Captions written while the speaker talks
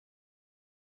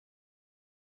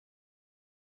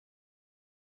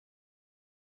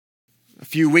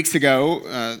few weeks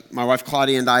ago, my wife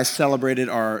Claudia and I celebrated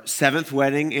our 7th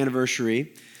wedding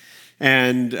anniversary.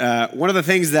 And one of the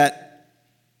things that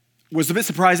was a bit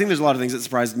surprising, there's a lot of things that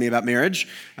surprised me about marriage,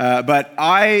 but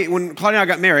when Claudia and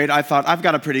I got married, I thought, I've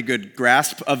got a pretty good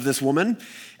grasp of this woman.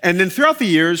 And then throughout the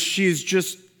years, she's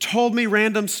just told me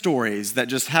random stories that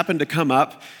just happened to come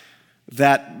up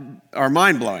that are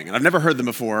mind-blowing. And I've never heard them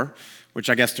before, which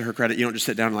I guess to her credit, you don't just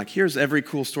sit down and like, here's every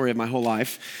cool story of my whole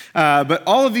life. But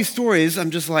all of these stories,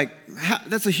 I'm just like,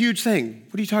 that's a huge thing.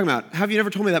 What are you talking about? How have you never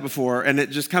told me that before? And it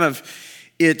just kind of,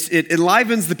 it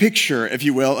enlivens the picture, if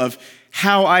you will, of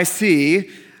how I see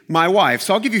my wife.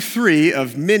 So I'll give you 3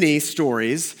 of many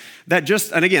stories that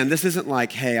just, and again, this isn't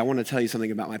like, hey, I want to tell you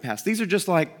something about my past. These are just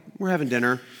like, we're having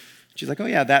dinner. She's like, oh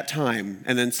yeah, that time.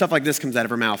 And then stuff like this comes out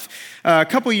of her mouth. A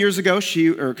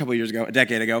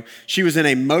decade ago, she was in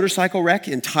a motorcycle wreck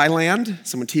in Thailand.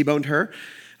 Someone T-boned her.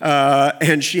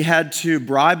 And she had to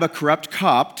bribe a corrupt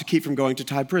cop to keep from going to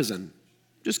Thai prison.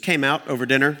 Just came out over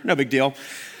dinner, no big deal.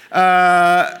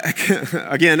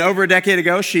 Again, over a decade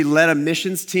ago, she led a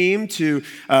missions team to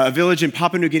a village in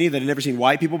Papua New Guinea that had never seen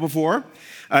white people before.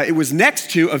 It was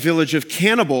next to a village of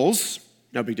cannibals.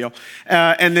 No big deal.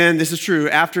 And then, this is true,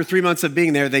 after 3 months of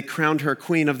being there, they crowned her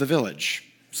queen of the village.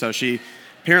 So she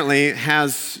apparently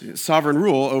has sovereign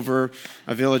rule over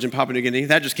a village in Papua New Guinea.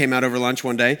 That just came out over lunch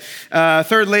one day.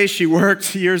 Thirdly, she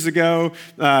worked years ago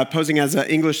posing as an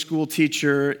English school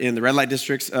teacher in the red light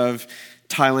districts of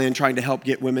Thailand, trying to help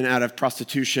get women out of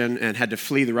prostitution, and had to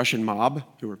flee the Russian mob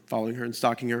who were following her and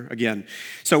stalking her again.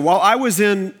 So while I was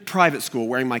in private school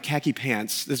wearing my khaki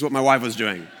pants, this is what my wife was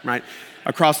doing, right?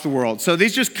 Across the world. So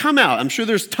these just come out. I'm sure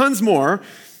there's tons more.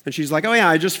 And she's like, oh yeah,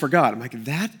 I just forgot. I'm like,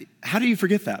 how do you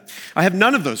forget that? I have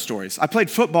none of those stories. I played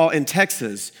football in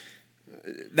Texas.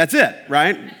 That's it,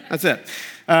 right? That's it.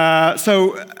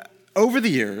 So over the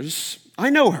years, I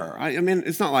know her. I mean,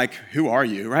 it's not like, who are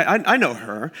you, right? I know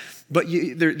her. But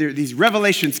these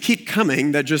revelations keep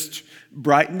coming that just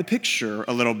brighten the picture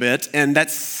a little bit. And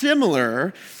that's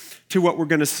similar to what we're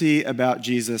going to see about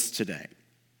Jesus today.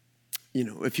 You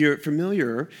know, if you're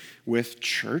familiar with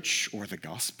church or the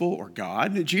gospel or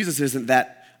God, Jesus isn't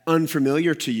that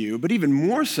unfamiliar to you, but even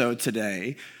more so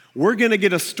today, we're going to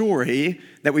get a story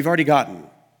that we've already gotten.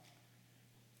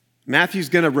 Matthew's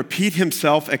going to repeat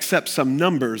himself, except some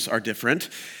numbers are different.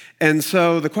 And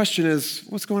so the question is,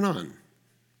 what's going on?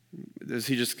 Is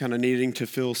he just kind of needing to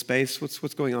fill space? What's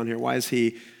going on here? Why is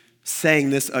he saying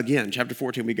this again? Chapter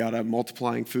 14, we got a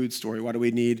multiplying food story. Why do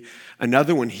we need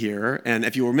another one here? And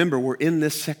if you remember, we're in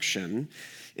this section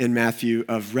in Matthew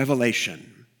of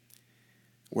Revelation,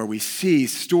 where we see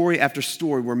story after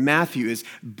story where Matthew is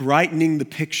brightening the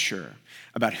picture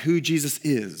about who Jesus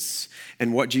is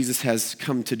and what Jesus has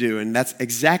come to do. And that's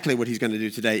exactly what he's going to do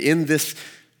today. In this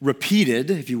repeated,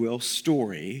 if you will,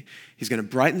 story, he's going to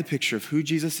brighten the picture of who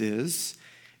Jesus is,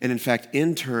 and in fact,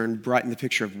 in turn, brighten the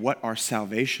picture of what our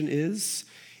salvation is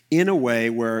in a way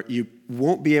where you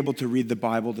won't be able to read the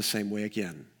Bible the same way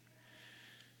again.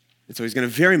 And so he's going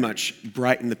to very much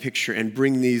brighten the picture and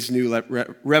bring these new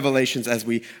revelations as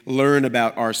we learn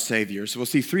about our Savior. So we'll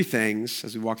see 3 things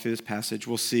as we walk through this passage.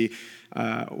 We'll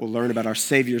learn about our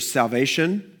Savior's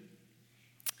salvation,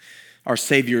 our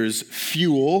Savior's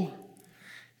fuel,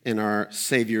 and our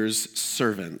Savior's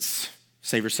servants.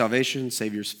 Savior's salvation,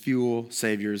 Savior's fuel,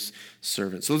 Savior's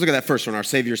servant. So let's look at that first one, our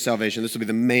Savior's salvation. This will be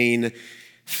the main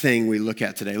thing we look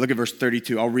at today. Look at verse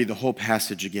 32. I'll read the whole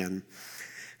passage again.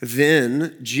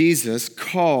 Then Jesus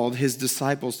called his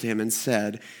disciples to him and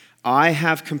said, I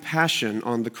have compassion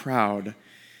on the crowd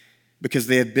because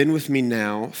they have been with me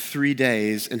now 3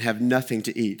 days and have nothing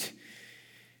to eat.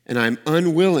 And I'm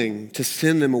unwilling to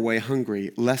send them away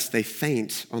hungry, lest they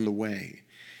faint on the way.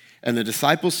 And the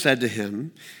disciples said to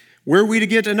him, where are we to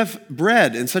get enough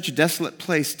bread in such a desolate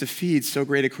place to feed so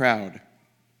great a crowd?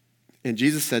 And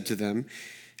Jesus said to them,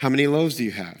 how many loaves do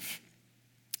you have?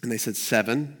 And they said,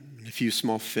 7, and a few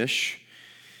small fish.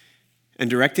 And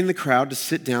directing the crowd to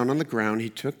sit down on the ground, he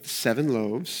took the 7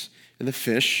 loaves and the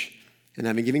fish, and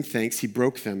having given thanks, he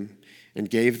broke them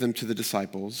and gave them to the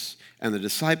disciples, and the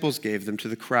disciples gave them to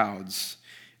the crowds.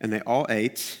 And they all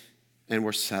ate and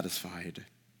were satisfied.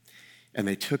 And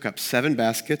they took up 7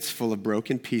 baskets full of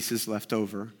broken pieces left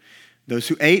over. Those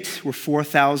who ate were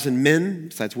 4,000 men,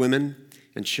 besides women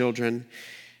and children.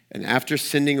 And after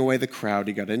sending away the crowd,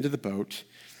 he got into the boat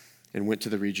and went to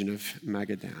the region of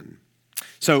Magadan.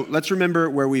 So let's remember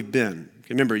where we've been.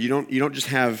 Remember, you don't just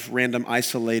have random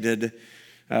isolated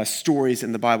stories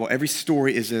in the Bible. Every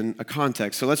story is in a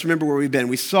context. So let's remember where we've been.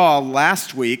 We saw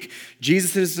last week,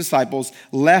 Jesus and his disciples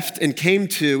left and came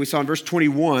to, we saw in verse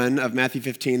 21 of Matthew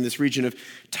 15, this region of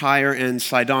Tyre and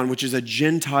Sidon, which is a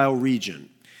Gentile region.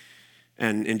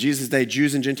 And in Jesus' day,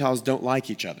 Jews and Gentiles don't like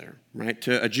each other, right?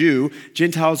 To a Jew,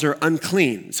 Gentiles are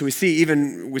unclean. So we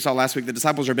saw last week, the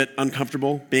disciples are a bit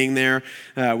uncomfortable being there.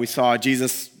 We saw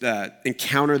Jesus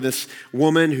encounter this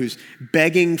woman who's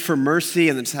begging for mercy,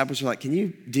 and the disciples are like, can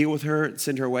you deal with her and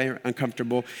send her away?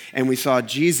 Uncomfortable. And we saw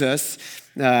Jesus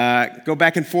go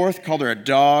back and forth, called her a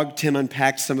dog. Tim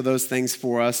unpacked some of those things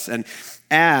for us. And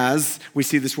as we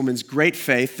see this woman's great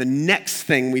faith, the next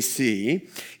thing we see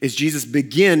is Jesus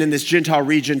begin in this Gentile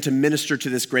region to minister to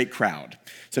this great crowd.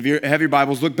 So if you have your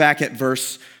Bibles, look back at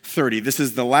verse 30. This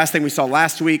is the last thing we saw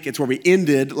last week. It's where we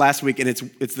ended last week, and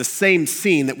it's the same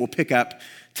scene that we'll pick up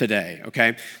today,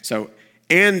 okay? So,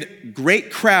 and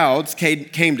great crowds came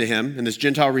to him in this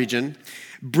Gentile region,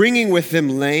 bringing with them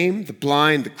lame, the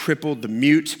blind, the crippled, the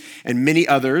mute, and many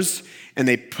others, and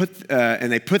they put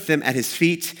them at his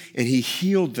feet, and he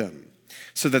healed them,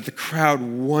 so that the crowd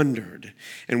wondered.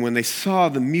 And when they saw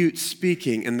the mute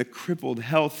speaking, and the crippled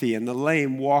healthy, and the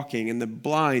lame walking, and the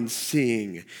blind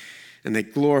seeing, and they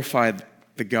glorified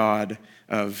the God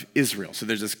of Israel. So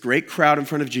there's this great crowd in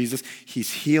front of Jesus.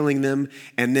 He's healing them,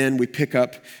 and then we pick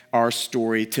up our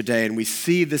story today, and we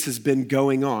see this has been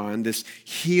going on, this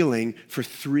healing, for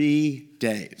 3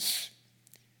 days.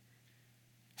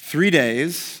 3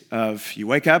 days of you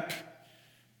wake up,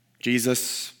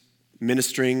 Jesus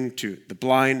ministering to the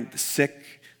blind, the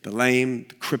sick, the lame,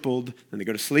 the crippled, then they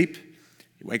go to sleep.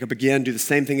 You wake up again, do the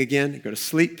same thing again, you go to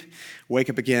sleep, wake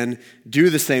up again, do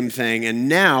the same thing, and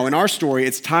now in our story,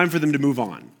 it's time for them to move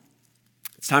on.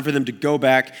 It's time for them to go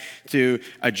back to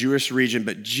a Jewish region,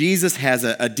 but Jesus has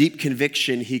a deep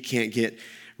conviction he can't get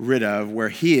rid of, where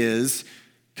he is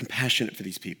compassionate for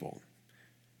these people.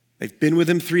 They've been with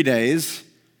him 3 days,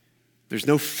 there's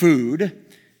no food,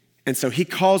 and so he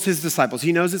calls his disciples.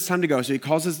 He knows it's time to go, so he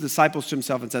calls his disciples to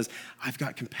himself and says, I've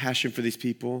got compassion for these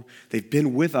people. They've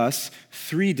been with us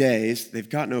 3 days. They've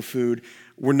got no food.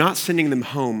 We're not sending them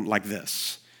home like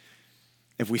this.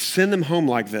 If we send them home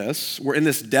like this, we're in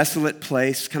this desolate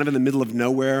place, kind of in the middle of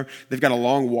nowhere. They've got a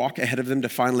long walk ahead of them to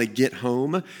finally get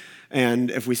home. And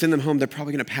if we send them home, they're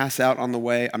probably going to pass out on the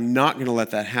way. I'm not going to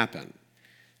let that happen.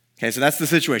 Okay, so that's the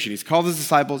situation. He's called his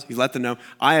disciples. He's let them know,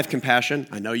 I have compassion.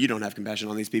 I know you don't have compassion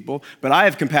on these people, but I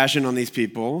have compassion on these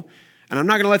people, and I'm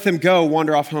not going to let them go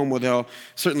wander off home where they'll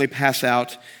certainly pass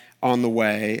out on the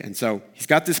way. And so he's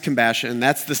got this compassion.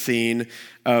 That's the scene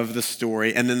of the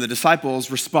story. And then the disciples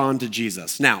respond to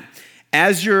Jesus. Now,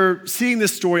 as you're seeing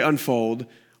this story unfold,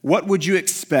 what would you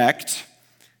expect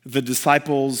the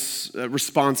disciples'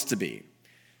 response to be?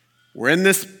 We're in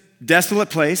this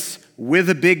desolate place with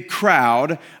a big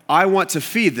crowd. I want to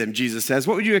feed them, Jesus says.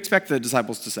 What would you expect the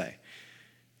disciples to say?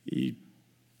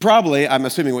 Probably, I'm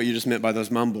assuming what you just meant by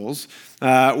those mumbles,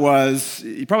 was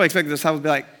you probably expect the disciples to be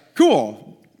like,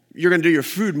 cool, you're going to do your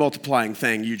food multiplying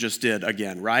thing you just did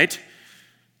again, right?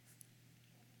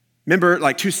 Remember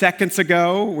like 2 seconds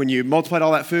ago when you multiplied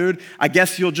all that food? I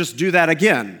guess you'll just do that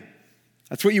again.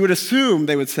 That's what you would assume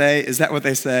they would say. Is that what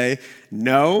they say?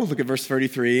 No. Look at verse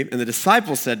 33. And the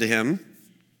disciples said to him,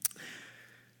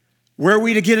 where are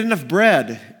we to get enough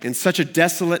bread in such a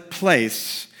desolate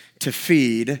place to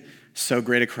feed so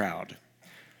great a crowd?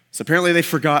 So apparently they've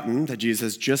forgotten that Jesus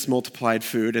has just multiplied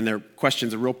food, and their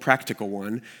question's a real practical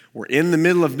one. We're in the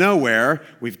middle of nowhere.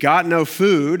 We've got no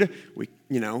food.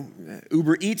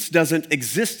 Uber Eats doesn't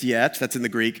exist yet. That's in the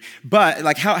Greek. But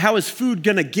like, how is food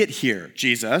going to get here,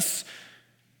 Jesus?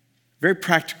 Very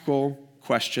practical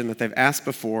question that they've asked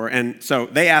before. And so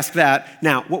they ask that.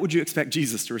 Now, what would you expect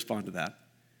Jesus to respond to that?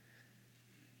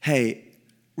 Hey,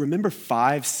 remember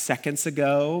 5 seconds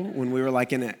ago when we were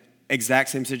like in an exact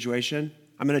same situation?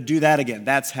 I'm going to do that again.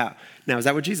 That's how. Now, is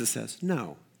that what Jesus says?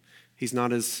 No. He's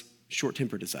not as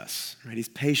short-tempered as us, right? He's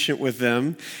patient with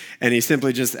them, and he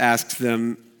simply just asks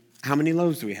them, how many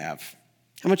loaves do we have?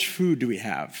 How much food do we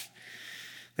have?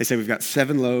 They say we've got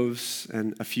 7 loaves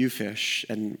and a few fish,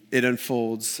 and it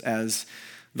unfolds as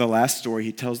the last story.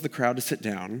 He tells the crowd to sit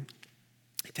down.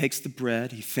 He takes the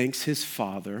bread. He thanks his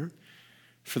Father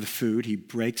for the food. He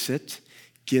breaks it,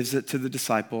 gives it to the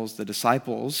disciples. The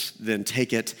disciples then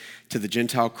take it to the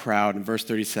Gentile crowd in verse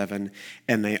 37,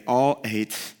 and they all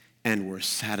ate and were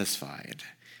satisfied.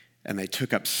 And they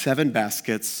took up 7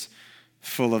 baskets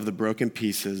full of the broken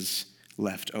pieces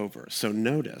left over. So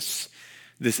notice,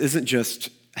 this isn't just,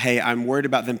 hey, I'm worried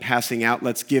about them passing out.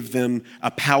 Let's give them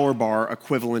a power bar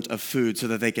equivalent of food so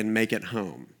that they can make it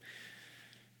home.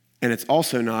 And it's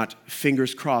also not,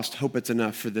 fingers crossed, hope it's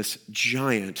enough for this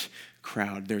giant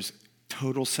crowd. There's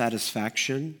total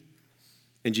satisfaction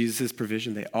in Jesus'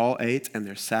 provision. They all ate and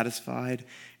they're satisfied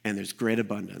and there's great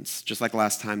abundance. Just like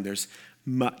last time, there's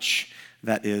much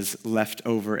that is left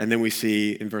over. And then we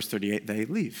see in verse 38, they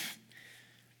leave.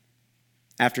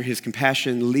 After his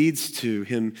compassion leads to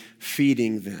him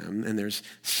feeding them and there's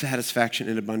satisfaction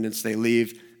and abundance, they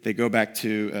leave. They go back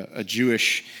to a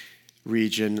Jewish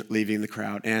region, leaving the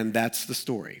crowd. And that's the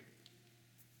story.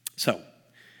 So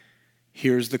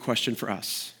here's the question for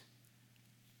us.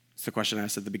 It's the question I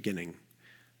asked at the beginning.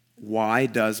 Why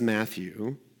does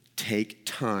Matthew take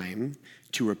time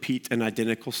to repeat an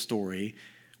identical story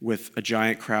with a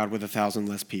giant crowd with 1,000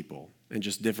 less people and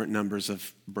just different numbers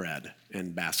of bread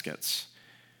and baskets?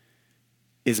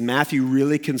 Is Matthew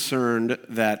really concerned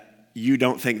that you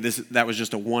don't think that was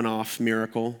just a one-off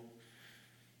miracle?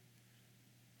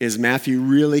 Is Matthew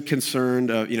really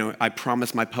concerned, I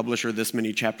promised my publisher this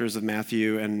many chapters of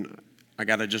Matthew and I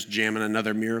got to just jam in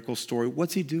another miracle story?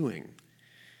 What's he doing?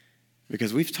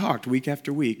 Because we've talked week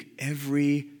after week,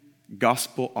 every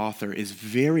gospel author is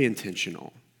very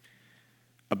intentional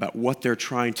about what they're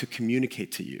trying to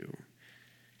communicate to you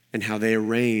and how they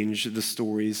arrange the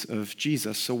stories of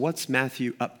Jesus. So what's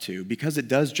Matthew up to? Because it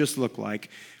does just look like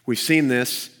we've seen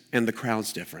this and the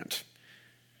crowd's different.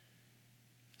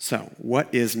 So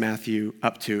what is Matthew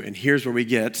up to? And here's where we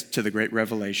get to the great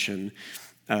revelation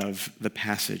of the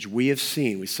passage. We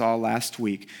saw last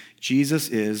week, Jesus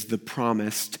is the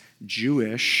promised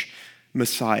Jewish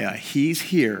Messiah. He's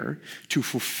here to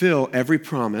fulfill every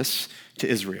promise to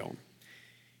Israel.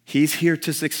 He's here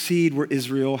to succeed where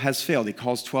Israel has failed. He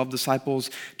calls 12 disciples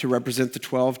to represent the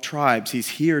 12 tribes. He's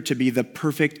here to be the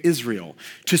perfect Israel,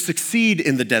 to succeed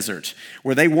in the desert.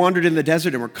 Where they wandered in the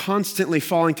desert and were constantly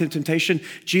falling to temptation,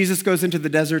 Jesus goes into the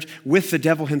desert with the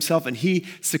devil himself and he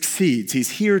succeeds.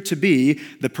 He's here to be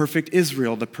the perfect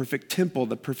Israel, the perfect temple,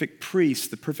 the perfect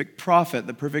priest, the perfect prophet,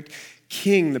 the perfect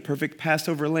king, the perfect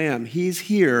Passover lamb. He's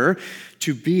here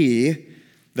to be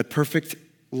the perfect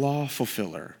law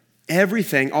fulfiller.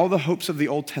 Everything, all the hopes of the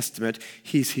Old Testament,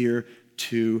 he's here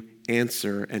to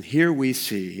answer. And here we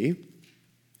see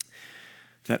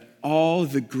that all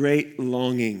the great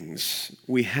longings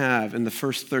we have in the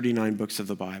first 39 books of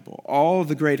the Bible, all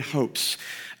the great hopes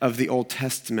of the Old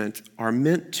Testament are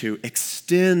meant to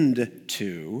extend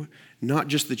to not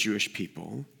just the Jewish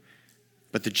people,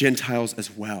 but the Gentiles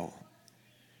as well.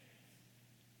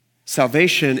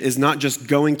 Salvation is not just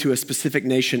going to a specific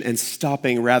nation and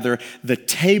stopping. Rather, the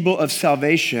table of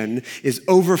salvation is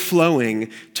overflowing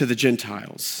to the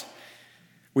Gentiles.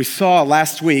 We saw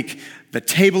last week the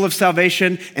table of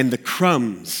salvation and the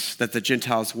crumbs that the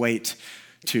Gentiles wait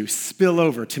to spill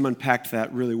over. Tim unpacked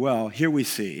that really well. Here we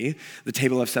see the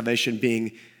table of salvation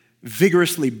being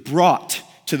vigorously brought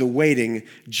to the waiting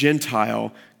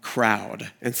Gentile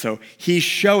crowd. And so he's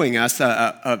showing us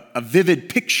a vivid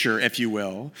picture, if you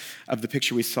will, of the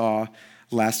picture we saw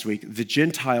last week. The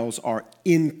Gentiles are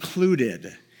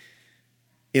included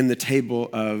in the table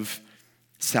of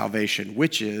salvation,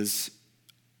 which is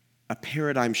a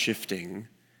paradigm-shifting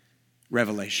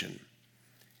revelation.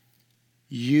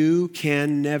 You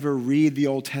can never read the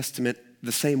Old Testament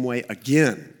the same way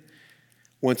again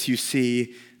once you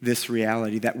see this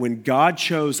reality that when God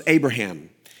chose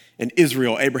Abraham and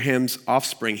Israel, Abraham's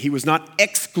offspring, he was not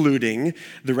excluding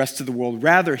the rest of the world.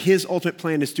 Rather, his ultimate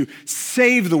plan is to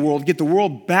save the world, get the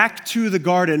world back to the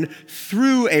garden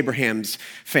through Abraham's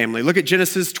family. Look at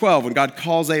Genesis 12 when God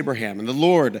calls Abraham, and the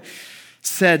Lord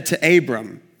said to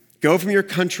Abram, "Go from your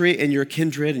country and your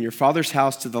kindred and your father's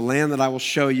house to the land that I will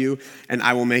show you, and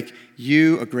I will make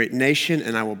you a great nation,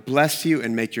 and I will bless you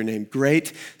and make your name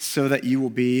great so that you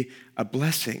will be a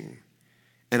blessing.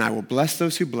 And I will bless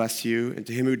those who bless you, and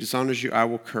to him who dishonors you I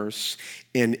will curse.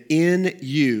 And in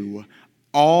you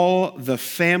all the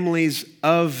families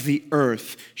of the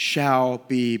earth shall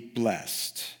be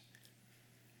blessed."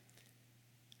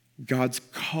 God's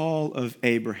call of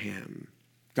Abraham,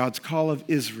 God's call of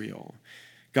Israel,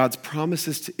 God's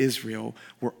promises to Israel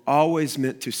were always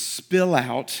meant to spill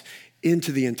out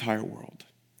into the entire world.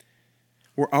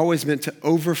 We're always meant to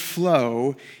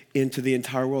overflow into the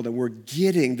entire world. And we're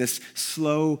getting this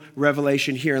slow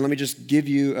revelation here. And let me just give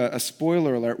you a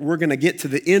spoiler alert. We're going to get to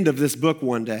the end of this book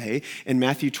one day in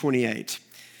Matthew 28.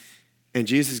 And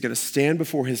Jesus is going to stand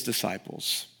before his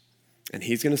disciples. And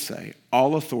he's going to say,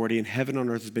 "All authority in heaven and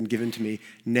on earth has been given to me.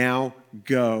 Now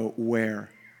go where?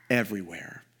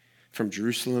 Everywhere. From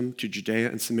Jerusalem to Judea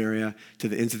and Samaria to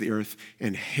the ends of the earth,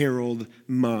 and herald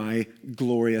my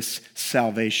glorious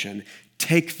salvation.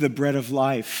 Take the bread of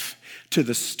life to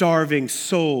the starving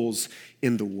souls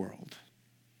in the world."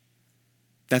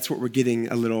 That's what we're getting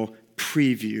a little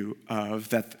preview of,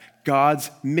 that God's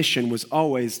mission was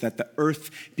always that the earth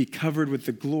be covered with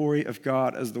the glory of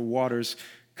God as the waters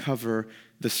cover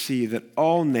the sea, that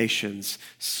all nations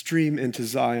stream into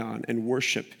Zion and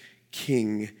worship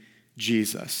King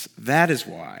Jesus. That is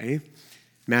why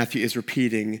Matthew is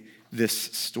repeating this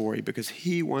story, because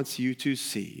he wants you to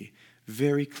see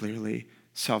very clearly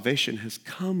salvation has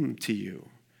come to you,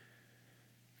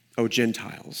 O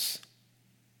Gentiles,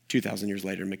 2,000 years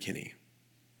later, McKinney.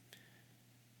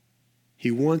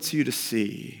 He wants you to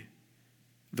see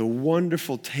the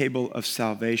wonderful table of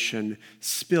salvation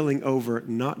spilling over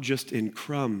not just in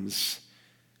crumbs,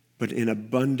 but in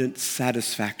abundant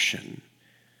satisfaction.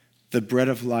 The bread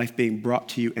of life being brought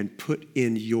to you and put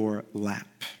in your lap.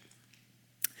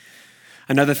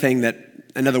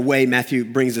 Another way Matthew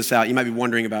brings this out, you might be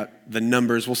wondering about the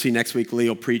numbers. We'll see next week. Lee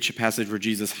will preach a passage where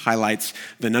Jesus highlights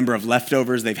the number of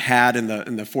leftovers they've had in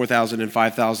the 4,000 and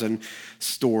 5,000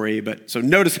 story. So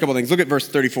notice a couple things. Look at verse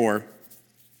 34.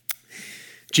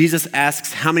 Jesus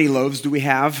asks, how many loaves do we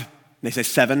have? And they say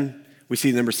 7. We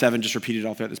see the number 7 just repeated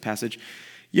all throughout this passage.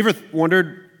 You ever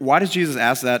wondered, why does Jesus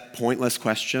ask that pointless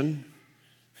question?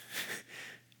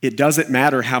 It doesn't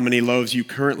matter how many loaves you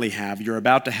currently have. You're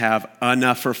about to have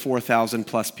enough for 4,000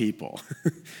 plus people.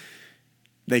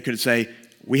 They could say,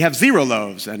 we have 0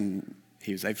 loaves. And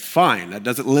he would say, fine, that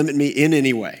doesn't limit me in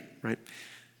any way, right?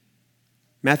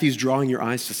 Matthew's drawing your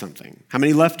eyes to something. How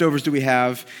many leftovers do we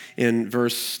have in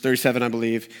verse 37, I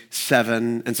believe?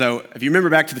 7. And so if you remember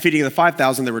back to the feeding of the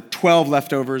 5,000, there were 12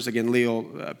 leftovers. Again, Lee will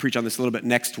preach on this a little bit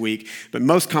next week. But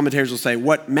most commentators will say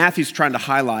what Matthew's trying to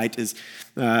highlight is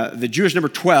the Jewish number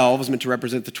 12 is meant to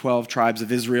represent the 12 tribes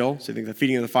of Israel. So you think the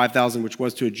feeding of the 5,000, which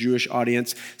was to a Jewish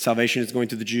audience, salvation is going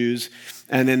to the Jews.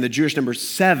 And then the Jewish number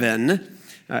 7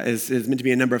 is meant to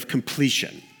be a number of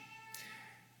completion.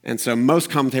 And so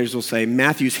most commentators will say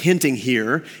Matthew's hinting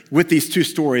here with these two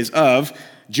stories of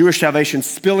Jewish salvation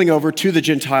spilling over to the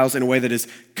Gentiles in a way that is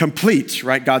complete,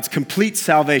 right? God's complete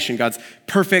salvation, God's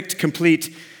perfect,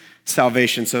 complete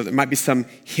salvation. So there might be some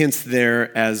hints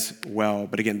there as well.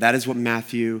 But again, that is what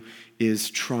Matthew is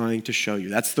trying to show you.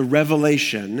 That's the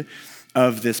revelation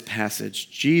of this passage.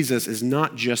 Jesus is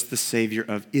not just the Savior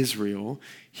of Israel,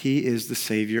 he is the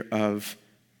Savior of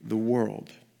the world,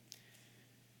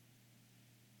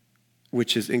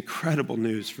 which is incredible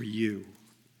news for you,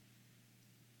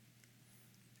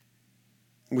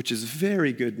 which is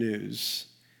very good news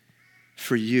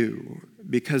for you,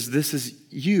 because this is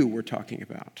you we're talking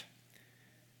about.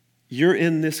 You're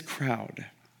in this crowd.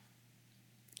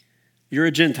 You're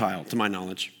a Gentile, to my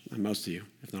knowledge. Most of you,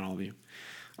 if not all of you,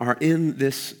 are in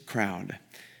this crowd.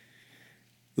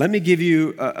 Let me give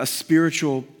you a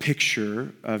spiritual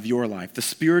picture of your life, the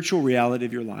spiritual reality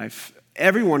of your life.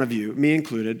 Every one of you, me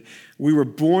included, we were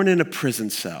born in a prison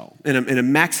cell, in a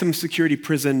maximum security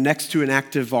prison next to an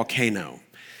active volcano.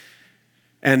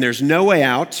 And there's no way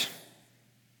out.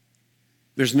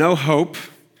 There's no hope.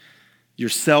 Your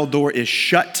cell door is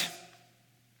shut.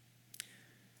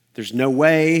 There's no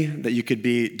way that you could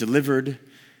be delivered.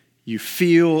 You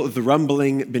feel the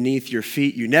rumbling beneath your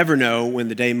feet. You never know when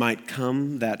the day might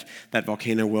come that that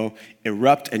volcano will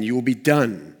erupt and you will be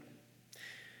done.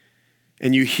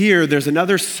 And you hear there's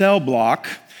another cell block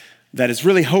that is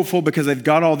really hopeful because they've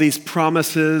got all these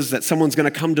promises that someone's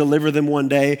going to come deliver them one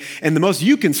day. And the most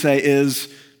you can say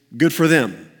is, good for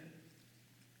them.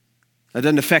 That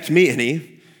doesn't affect me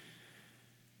any.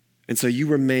 And so you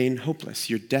remain hopeless.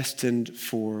 You're destined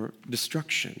for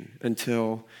destruction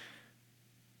until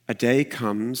a day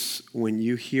comes when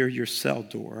you hear your cell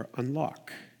door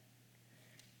unlock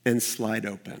and slide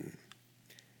open.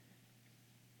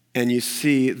 And you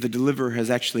see the deliverer has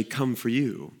actually come for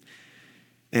you.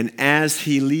 And as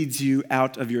he leads you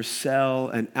out of your cell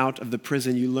and out of the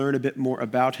prison, you learn a bit more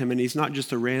about him. And he's not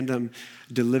just a random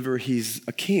deliverer, he's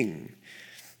a king.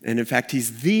 And in fact,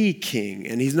 he's the king.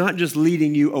 And he's not just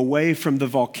leading you away from the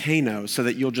volcano so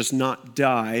that you'll just not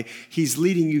die. He's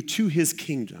leading you to his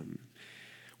kingdom,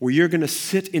 where you're going to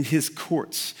sit in his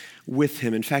courts with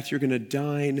him. In fact, you're going to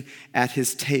dine at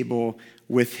his table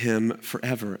with him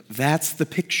forever. That's the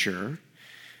picture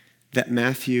that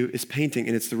Matthew is painting.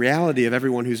 And it's the reality of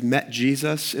everyone who's met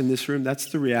Jesus in this room.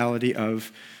 That's the reality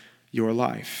of your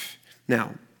life.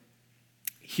 Now,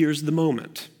 here's the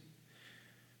moment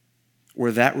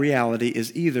where that reality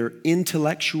is either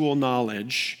intellectual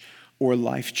knowledge or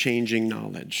life-changing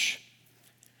knowledge.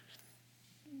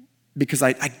 Because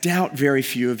I doubt very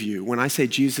few of you, when I say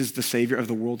Jesus is the Savior of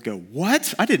the world, go,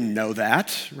 what? I didn't know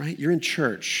that, right? You're in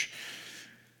church.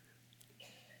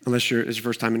 Unless it's your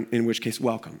first time, in which case,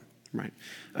 welcome, right?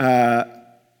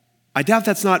 I doubt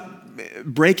that's not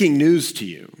breaking news to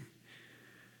you.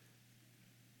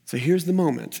 So here's the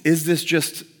moment. Is this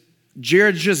just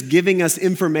Jared just giving us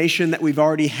information that we've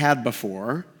already had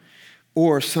before,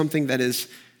 or something that is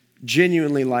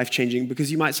genuinely life-changing?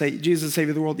 Because you might say, Jesus is the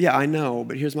Savior of the world. Yeah, I know,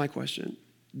 but here's my question.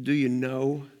 Do you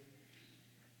know?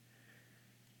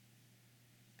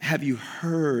 Have you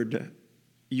heard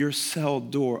your cell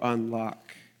door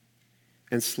unlock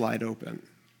and slide open?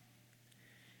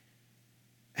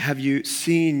 Have you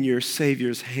seen your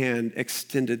Savior's hand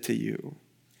extended to you?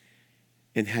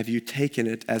 And have you taken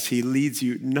it as he leads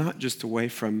you not just away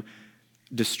from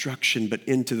destruction, but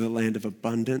into the land of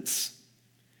abundance,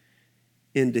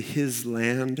 into his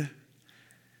land?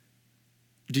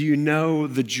 Do you know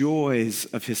the joys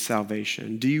of his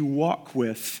salvation? Do you walk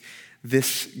with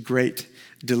this great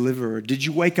deliverer? Did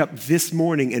you wake up this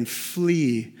morning and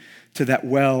flee to that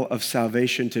well of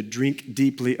salvation to drink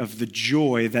deeply of the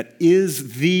joy that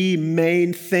is the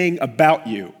main thing about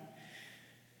you?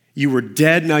 You were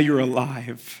dead, now you're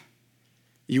alive.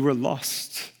 You were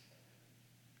lost,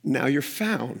 now you're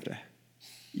found.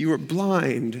 You were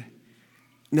blind,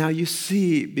 now you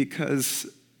see, because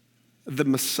the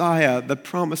Messiah, the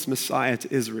promised Messiah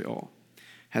to Israel,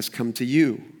 has come to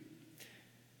you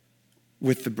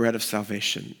with the bread of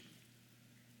salvation.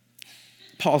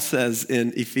 Paul says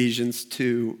in Ephesians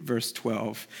 2, verse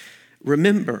 12,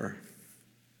 remember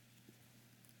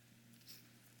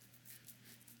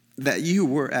that you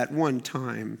were at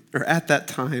that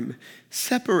time,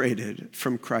 separated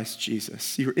from Christ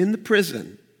Jesus. You were in the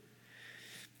prison,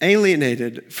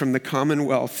 alienated from the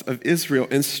commonwealth of Israel,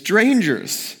 and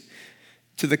strangers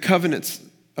to the covenants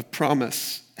of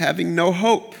promise, having no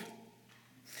hope,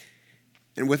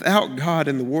 and without God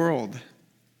in the world.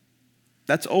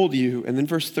 That's old you. And then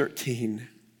verse 13.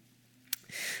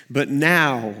 But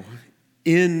now,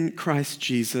 in Christ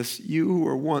Jesus, you who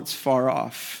were once far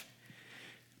off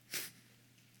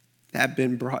have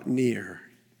been brought near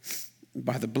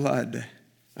by the blood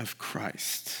of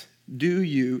Christ. Do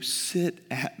you sit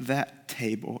at that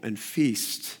table and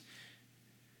feast?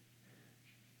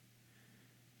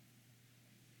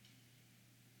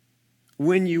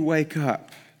 When you wake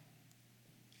up,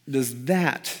 does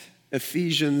that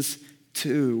Ephesians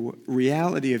 2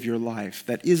 reality of your life,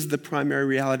 that is the primary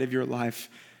reality of your life,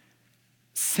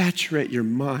 saturate your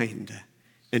mind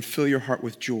and fill your heart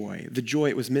with joy, the joy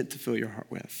it was meant to fill your heart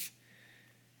with?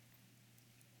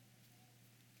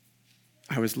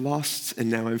 I was lost and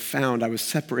now I'm found. I was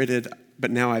separated,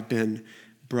 but now I've been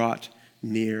brought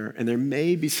near. And there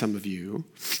may be some of you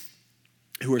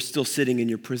who are still sitting in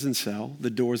your prison cell. The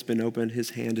door's been open,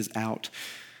 his hand is out.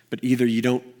 But either you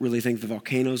don't really think the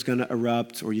volcano's gonna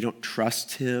erupt, or you don't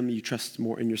trust him, you trust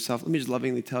more in yourself. Let me just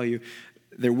lovingly tell you,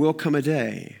 there will come a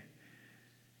day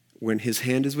when his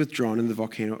hand is withdrawn and the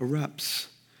volcano erupts.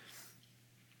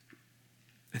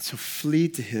 And so flee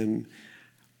to him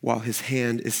while his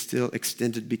hand is still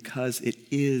extended, because it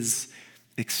is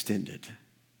extended.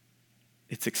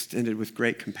 It's extended with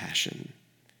great compassion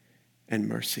and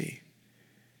mercy.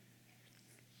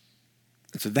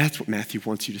 And so that's what Matthew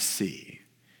wants you to see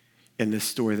in this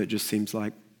story that just seems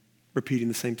like repeating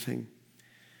the same thing.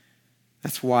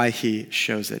 That's why he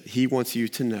shows it. He wants you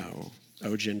to know,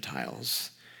 O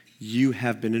Gentiles, you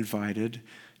have been invited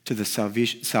to the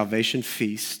salvation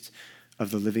feast of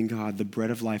the living God. The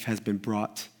bread of life has been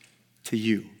brought to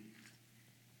you.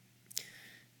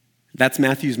 That's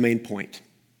Matthew's main point.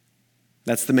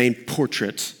 That's the main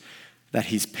portrait that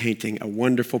he's painting, a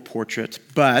wonderful portrait.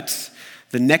 But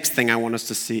the next thing I want us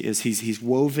to see is he's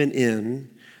woven in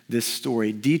this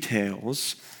story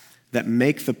details that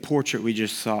make the portrait we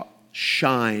just saw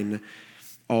shine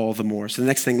all the more. So the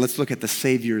next thing, let's look at the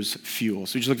Savior's fuel.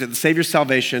 So we just looked at the Savior's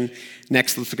salvation.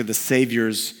 Next, let's look at the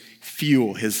Savior's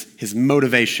fuel, his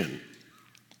motivation.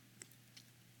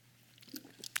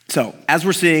 So, as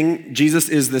we're seeing, Jesus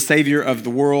is the Savior of the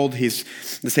world. He's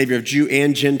the Savior of Jew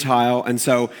and Gentile. And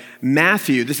so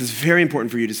Matthew, this is very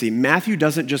important for you to see. Matthew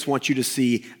doesn't just want you to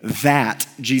see that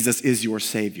Jesus is your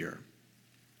Savior.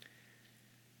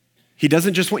 He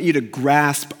doesn't just want you to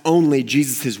grasp only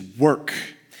Jesus' work.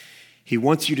 He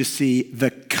wants you to see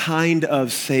the kind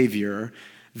of Savior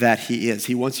that he is.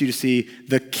 He wants you to see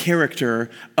the character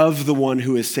of the one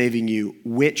who is saving you,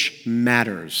 which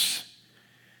matters.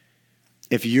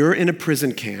 If you're in a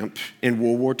prison camp in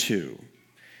World War II,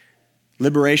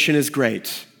 liberation is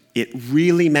great. It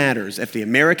really matters if the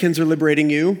Americans are liberating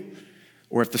you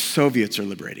or if the Soviets are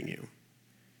liberating you.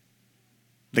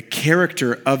 The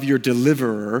character of your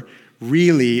deliverer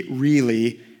really,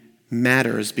 really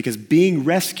matters, because being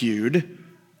rescued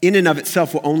in and of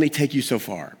itself will only take you so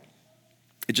far.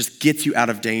 It just gets you out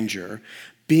of danger.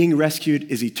 Being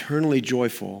rescued is eternally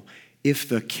joyful if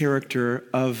the character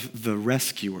of the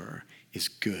rescuer is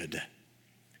good.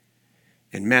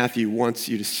 And Matthew wants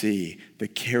you to see the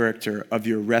character of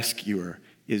your rescuer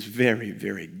is very,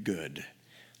 very good.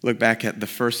 Look back at the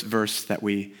first verse that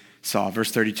we saw,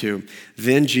 verse 32.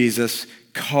 Then Jesus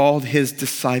called his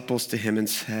disciples to him and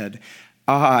said,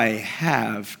 I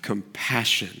have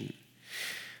compassion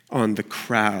on the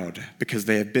crowd because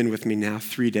they have been with me now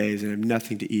 3 days and have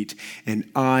nothing to eat, and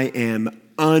I am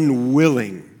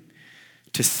unwilling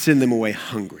to send them away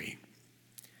hungry.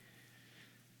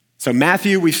 So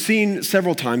Matthew, we've seen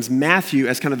several times, Matthew,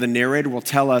 as kind of the narrator, will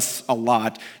tell us a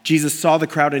lot. Jesus saw the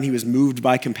crowd and he was moved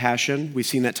by compassion. We've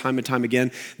seen that time and time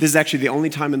again. This is actually the only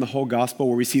time in the whole gospel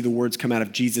where we see the words come out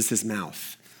of Jesus'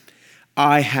 mouth.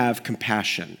 I have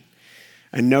compassion.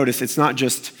 And notice, it's not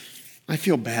just, I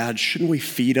feel bad, shouldn't we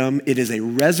feed them? It is a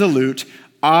resolute,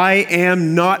 I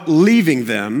am not leaving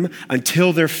them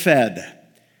until they're fed.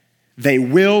 They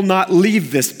will not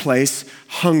leave this place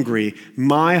hungry.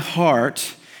 My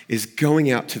heart is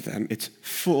going out to them. It's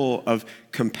full of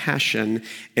compassion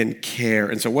and care.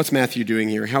 And so what's Matthew doing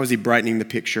here? How is he brightening the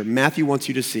picture? Matthew wants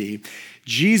you to see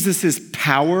Jesus'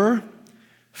 power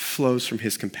flows from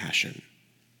his compassion.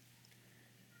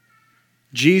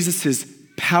 Jesus'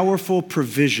 powerful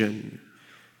provision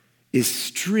is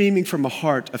streaming from a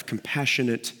heart of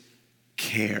compassionate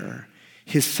care.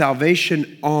 His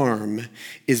salvation arm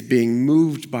is being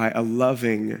moved by a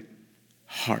loving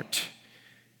heart.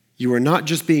 You are not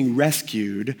just being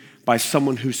rescued by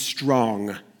someone who's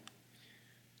strong.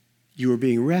 You are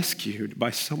being rescued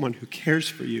by someone who cares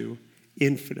for you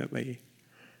infinitely.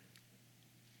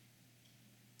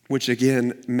 Which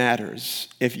again matters.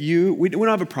 We don't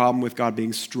have a problem with God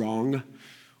being strong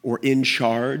or in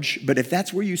charge, but if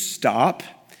that's where you stop,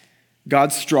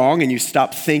 God's strong and you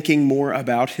stop thinking more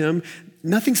about him,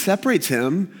 nothing separates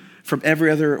him from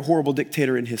every other horrible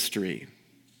dictator in history.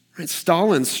 Right?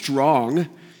 Stalin's strong.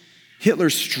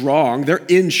 Hitler's strong, they're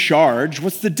in charge.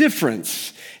 What's the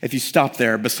difference if you stop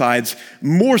there besides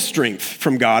more strength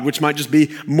from God, which might just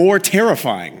be more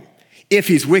terrifying if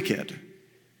he's wicked,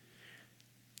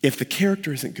 if the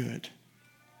character isn't good?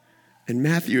 And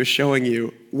Matthew is showing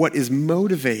you what is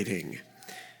motivating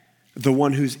the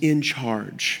one who's in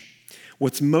charge.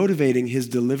 What's motivating his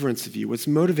deliverance of you, what's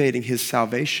motivating his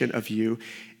salvation of you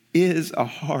is a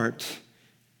heart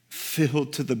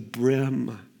filled to the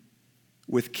brim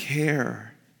with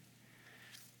care.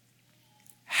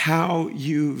 How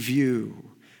you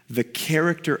view the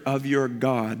character of your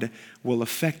God will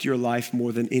affect your life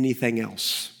more than anything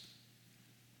else.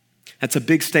 That's a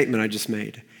big statement I just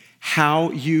made. How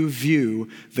you view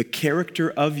the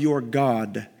character of your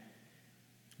God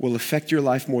will affect your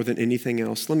life more than anything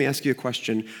else. Let me ask you a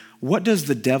question. What does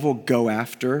the devil go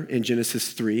after in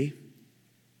Genesis 3?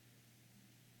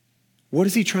 What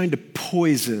is he trying to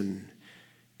poison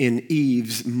in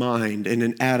Eve's mind and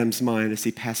in Adam's mind as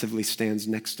he passively stands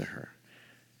next to her?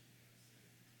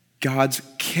 God's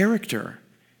character.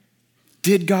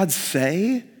 Did God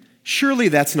say? Surely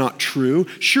that's not true.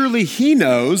 Surely he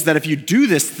knows that if you do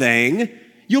this thing,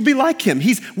 you'll be like him.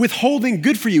 He's withholding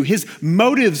good for you. His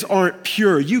motives aren't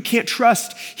pure. You can't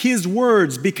trust his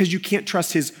words because you can't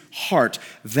trust his heart.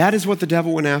 That is what the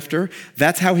devil went after.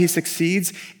 That's how he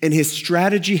succeeds. And his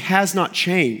strategy has not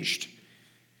changed.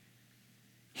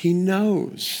 He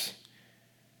knows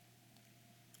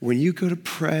when you go to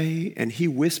pray and he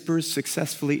whispers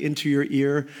successfully into your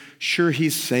ear, sure,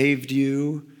 he's saved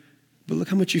you, but look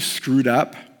how much you screwed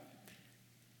up.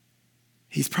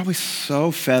 He's probably so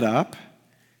fed up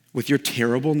with your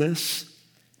terribleness.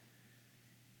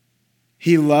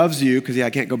 He loves you because, I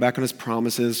can't go back on his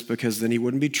promises because then he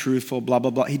wouldn't be truthful, blah,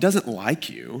 blah, blah. He doesn't like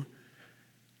you.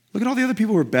 Look at all the other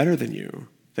people who are better than you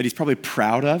that he's probably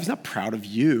proud of. He's not proud of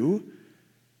you.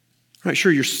 Right,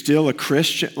 sure, you're still a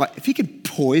Christian. Like, if he could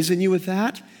poison you with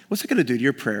that, what's that going to do to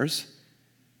your prayers?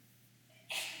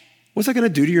 What's that going to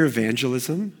do to your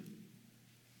evangelism?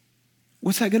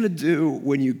 What's that going to do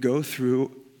when you go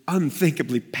through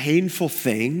unthinkably painful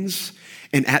things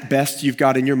and at best you've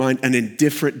got in your mind an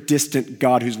indifferent, distant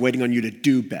God who's waiting on you to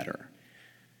do better?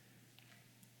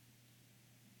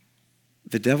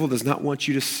 The devil does not want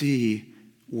you to see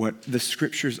what the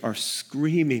scriptures are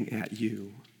screaming at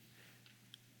you,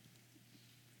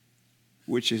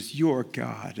 which is your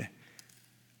God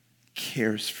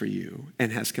cares for you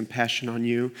and has compassion on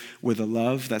you with a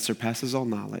love that surpasses all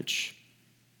knowledge.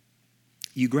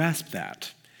 You grasp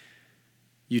that.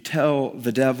 You tell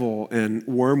the devil and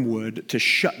wormwood to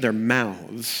shut their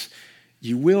mouths.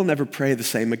 You will never pray the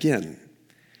same again.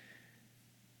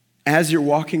 As you're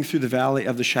walking through the valley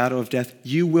of the shadow of death,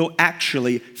 you will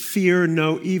actually fear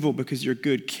no evil because your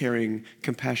good, caring,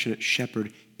 compassionate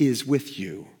shepherd is with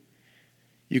you.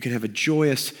 You can have a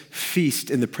joyous feast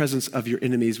in the presence of your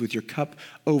enemies with your cup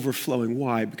overflowing.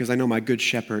 Why? Because I know my good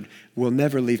shepherd will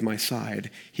never leave my side.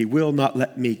 He will not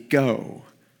let me go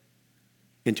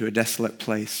into a desolate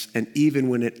place. And even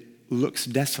when it looks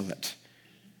desolate,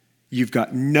 you've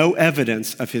got no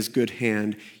evidence of his good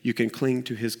hand. You can cling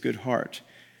to his good heart.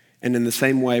 And in the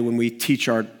same way, when we teach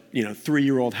our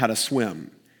 3-year-old how to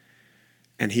swim,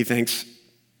 and he thinks,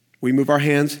 we move our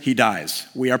hands, he dies.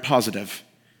 We are positive.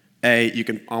 A, you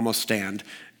can almost stand.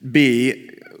 B,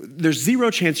 there's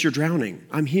zero chance you're drowning.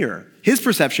 I'm here. His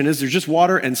perception is there's just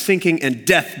water and sinking and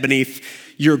death beneath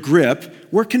your grip.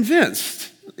 We're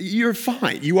convinced. You're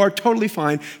fine. You are totally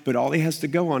fine. But all he has to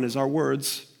go on is our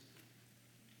words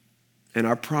and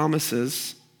our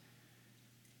promises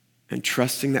and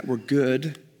trusting that we're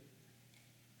good.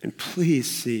 And please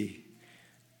see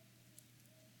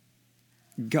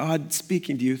God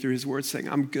speaking to you through his word saying,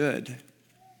 I'm good.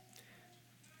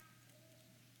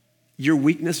 Your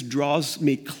weakness draws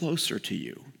me closer to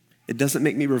you. It doesn't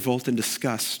make me revolt in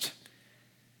disgust.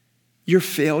 Your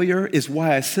failure is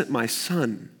why I sent my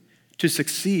son to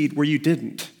succeed where you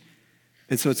didn't.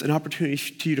 And so it's an opportunity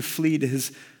to you to flee to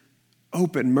his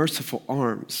open, merciful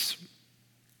arms.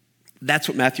 That's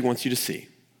what Matthew wants you to see.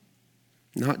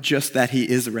 Not just that he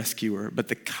is a rescuer, but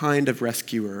the kind of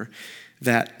rescuer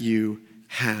that you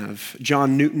have.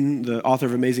 John Newton, the author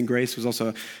of Amazing Grace, was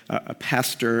also a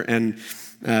pastor and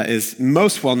is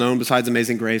most well known, besides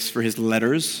Amazing Grace, for his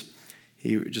letters.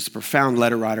 He was just a profound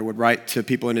letter writer, would write to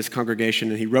people in his congregation,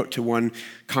 and he wrote to one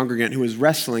congregant who was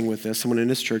wrestling with this, someone in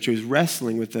his church who was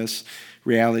wrestling with this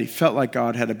reality, felt like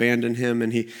God had abandoned him,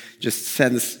 and he just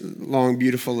said this long,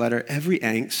 beautiful letter. Every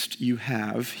angst you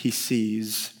have, he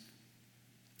sees,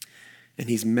 and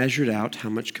he's measured out how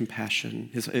much compassion,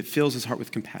 it fills his heart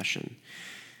with compassion.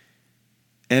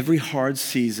 Every hard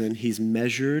season, he's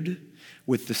measured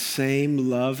with the same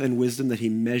love and wisdom that he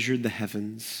measured the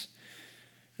heavens.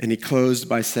 And he closed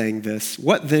by saying this,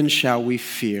 what then shall we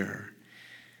fear?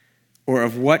 Or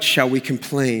of what shall we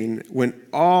complain when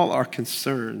all our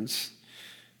concerns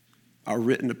are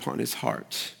written upon his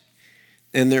heart?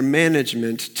 And their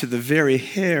management to the very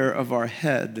hair of our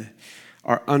head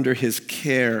are under his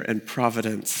care and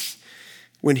providence.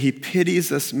 When he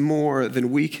pities us more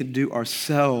than we can do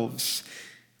ourselves,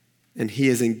 and he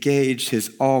has engaged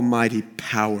his almighty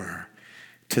power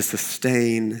to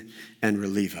sustain and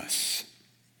relieve us.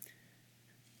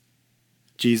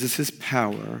 Jesus'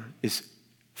 power is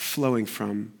flowing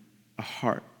from a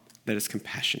heart that is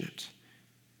compassionate.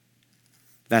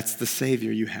 That's the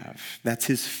Savior you have. That's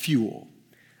his fuel.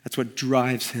 That's what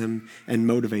drives him and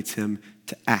motivates him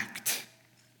to act.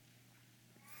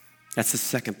 That's the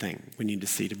second thing we need to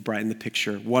see to brighten the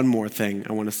picture. One more thing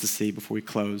I want us to see before we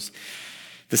close.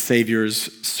 The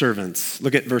Savior's servants.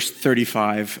 Look at verse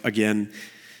 35 again.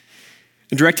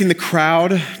 And directing the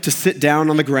crowd to sit down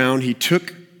on the ground, he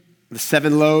took the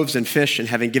 7 loaves and fish, and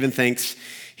having given thanks,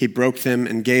 he broke them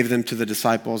and gave them to the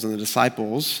disciples, and the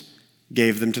disciples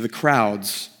gave them to the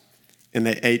crowds, and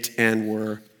they ate and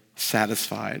were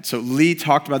satisfied. So Lee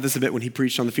talked about this a bit when he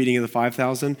preached on the feeding of the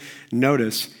 5,000.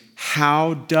 Notice,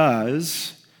 how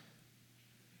does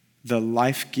the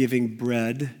life-giving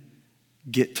bread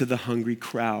get to the hungry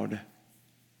crowd?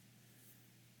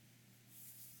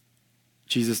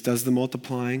 Jesus does the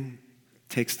multiplying,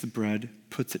 takes the bread,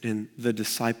 puts it in the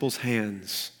disciples'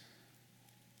 hands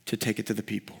to take it to the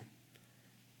people,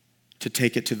 to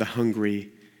take it to the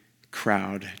hungry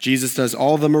crowd. Jesus does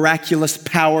all the miraculous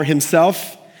power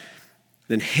himself,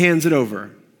 then hands it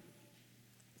over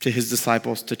to his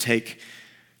disciples to take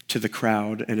to the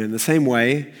crowd. And in the same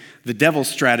way, the devil's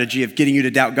strategy of getting you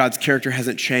to doubt God's character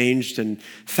hasn't changed in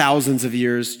thousands of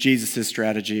years. Jesus'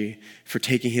 strategy for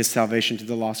taking his salvation to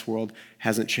the lost world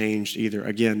hasn't changed either.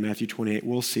 Again, Matthew 28,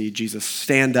 we'll see Jesus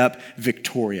stand up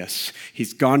victorious.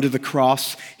 He's gone to the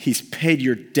cross. He's paid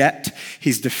your debt.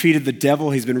 He's defeated the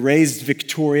devil. He's been raised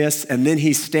victorious. And then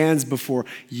he stands before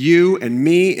you and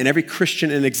me and every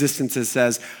Christian in existence and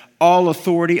says, all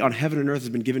authority on heaven and earth has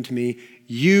been given to me.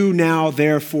 You now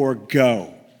therefore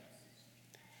go.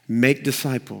 Make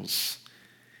disciples.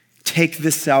 Take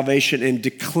this salvation and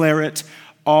declare it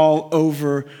all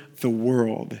over the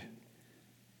world.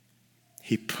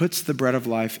 He puts the bread of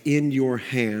life in your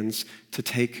hands to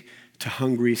take to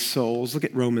hungry souls. Look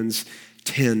at Romans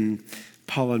 10.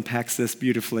 Paul unpacks this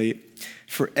beautifully.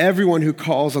 For everyone who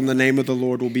calls on the name of the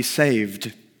Lord will be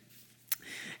saved.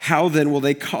 How then will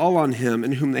they call on him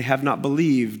in whom they have not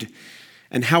believed?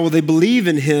 And how will they believe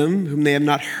in him whom they have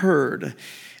not heard?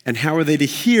 And how are they to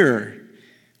hear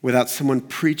without someone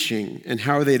preaching? And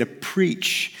how are they to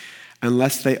preach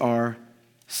unless they are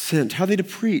sent? How are they to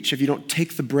preach if you don't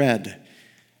take the bread?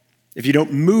 If you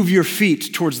don't move your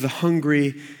feet towards the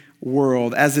hungry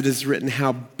world? As it is written,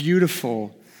 how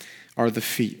beautiful are the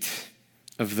feet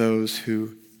of those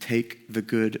who take the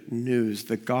good news.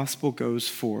 The gospel goes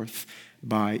forth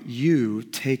by you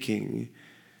taking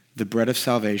the bread of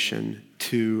salvation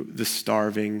to the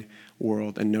starving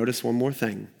world. And notice one more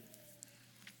thing.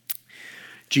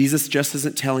 Jesus just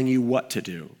isn't telling you what to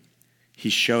do.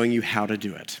 He's showing you how to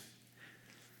do it.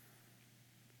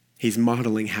 He's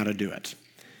modeling how to do it.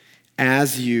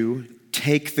 As you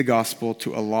take the gospel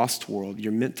to a lost world,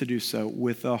 you're meant to do so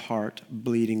with a heart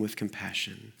bleeding with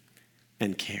compassion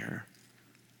and care.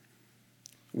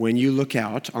 When you look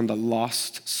out on the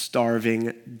lost,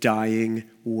 starving, dying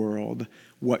world,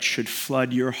 what should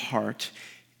flood your heart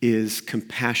is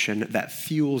compassion that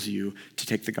fuels you to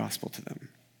take the gospel to them.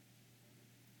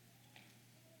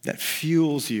 That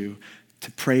fuels you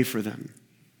to pray for them.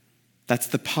 That's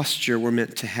the posture we're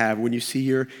meant to have when you see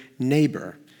your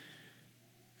neighbor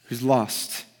who's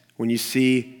lost, when you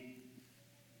see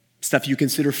stuff you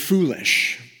consider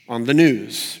foolish on the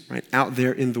news, right, out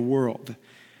there in the world.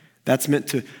 That's meant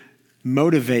to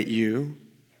motivate you,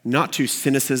 not to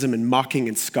cynicism and mocking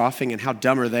and scoffing and how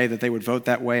dumb are they that they would vote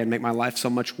that way and make my life so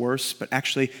much worse, but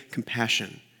actually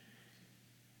compassion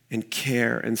and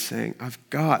care and saying, I've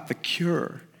got the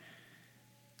cure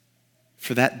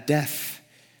for that death.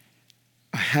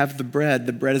 I have the bread.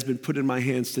 The bread has been put in my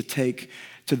hands to take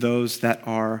to those that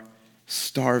are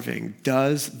starving.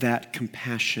 Does that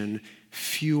compassion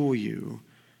fuel you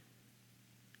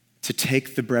to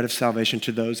take the bread of salvation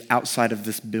to those outside of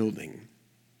this building?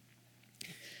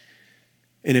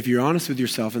 And if you're honest with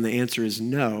yourself and the answer is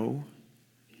no,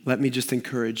 let me just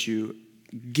encourage you,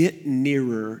 get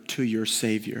nearer to your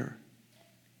Savior.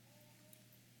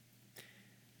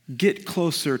 Get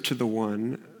closer to the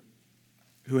one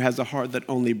who has a heart that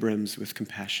only brims with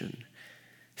compassion.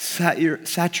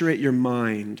 Saturate your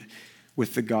mind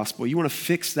with the gospel. You want to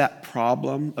fix that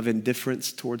problem of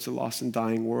indifference towards the lost and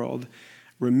dying world?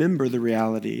 Remember the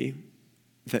reality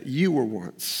that you were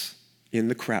once in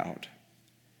the crowd,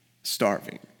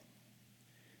 starving.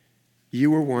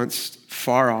 You were once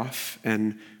far off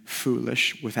and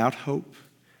foolish, without hope,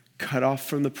 cut off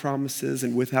from the promises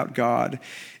and without God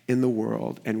in the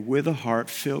world. And with a heart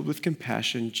filled with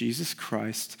compassion, Jesus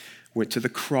Christ went to the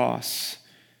cross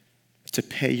to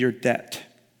pay your debt,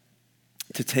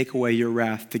 to take away your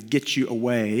wrath, to get you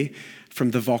away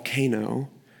from the volcano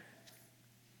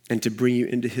and to bring you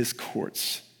into his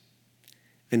courts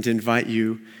and to invite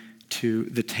you to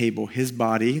the table. His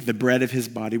body, the bread of his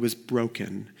body was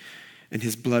broken and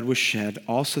his blood was shed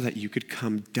also that you could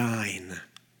come dine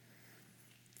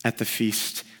at the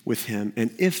feast with him.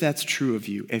 And if that's true of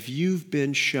you, if you've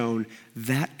been shown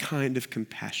that kind of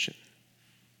compassion,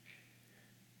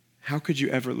 how could you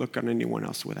ever look on anyone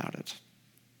else without it?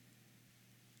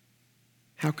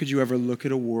 How could you ever look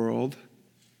at a world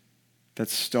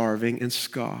that's starving and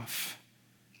scoff?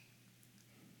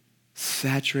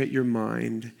 Saturate your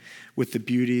mind with the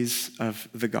beauties of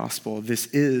the gospel. This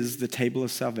is the table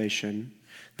of salvation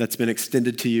that's been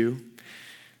extended to you.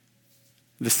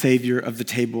 The Savior of the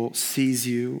table sees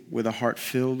you with a heart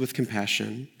filled with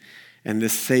compassion, and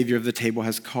this Savior of the table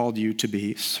has called you to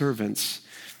be servants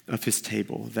of his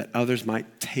table, that others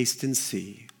might taste and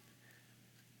see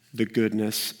the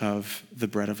goodness of the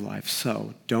bread of life.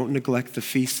 So don't neglect the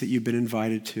feast that you've been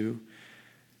invited to,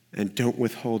 and don't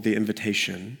withhold the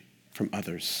invitation from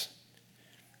others.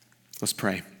 Let's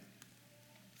pray.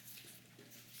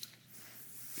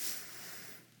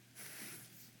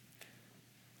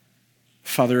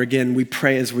 Father, again, we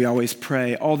pray as we always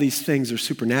pray. All these things are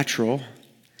supernatural.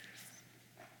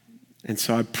 And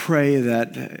so I pray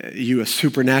that you, a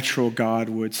supernatural God,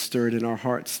 would stir it in our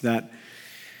hearts, that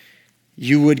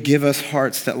you would give us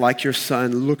hearts that, like your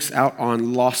Son, looks out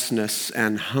on lostness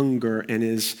and hunger and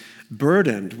is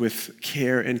burdened with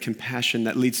care and compassion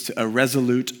that leads to a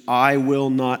resolute, I will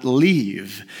not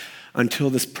leave until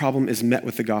this problem is met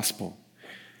with the gospel.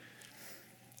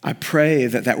 I pray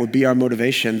that that would be our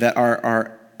motivation, that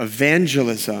our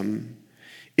evangelism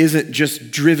isn't just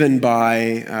driven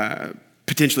by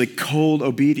potentially cold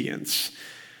obedience,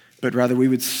 but rather we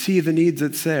would see the needs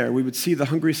that's there. We would see the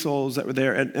hungry souls that were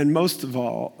there. And most of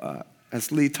all,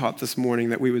 as Lee taught this morning,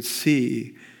 that we would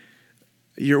see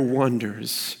your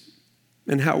wonders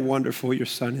and how wonderful your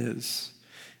Son is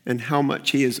and how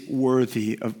much he is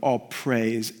worthy of all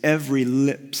praise. Every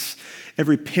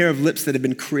pair of lips that have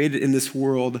been created in this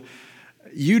world,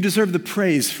 you deserve the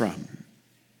praise from.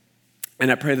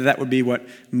 And I pray that that would be what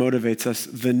motivates us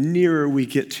the nearer we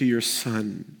get to your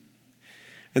Son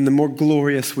and the more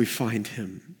glorious we find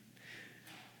him.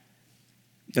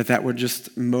 That would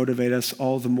just motivate us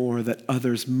all the more that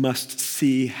others must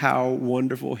see how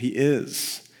wonderful he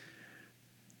is.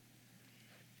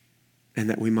 And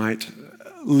that we might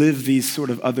live these sort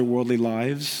of otherworldly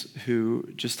lives who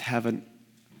just have an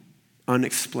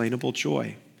unexplainable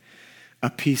joy, a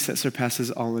peace that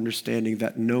surpasses all understanding,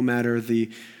 that no matter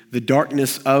the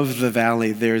darkness of the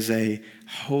valley, there's a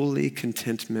holy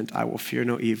contentment. I will fear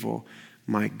no evil.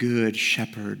 My good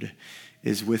shepherd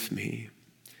is with me.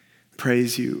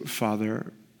 Praise you,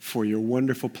 Father, for your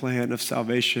wonderful plan of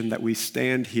salvation, that we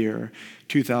stand here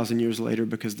 2,000 years later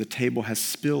because the table has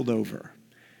spilled over.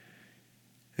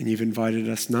 And you've invited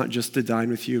us not just to dine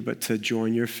with you, but to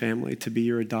join your family, to be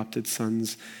your adopted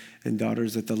sons and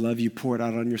daughters, that the love you poured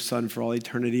out on your Son for all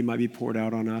eternity might be poured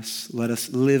out on us. Let us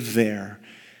live there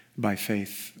by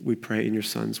faith. We pray in your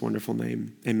Son's wonderful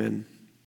name. Amen.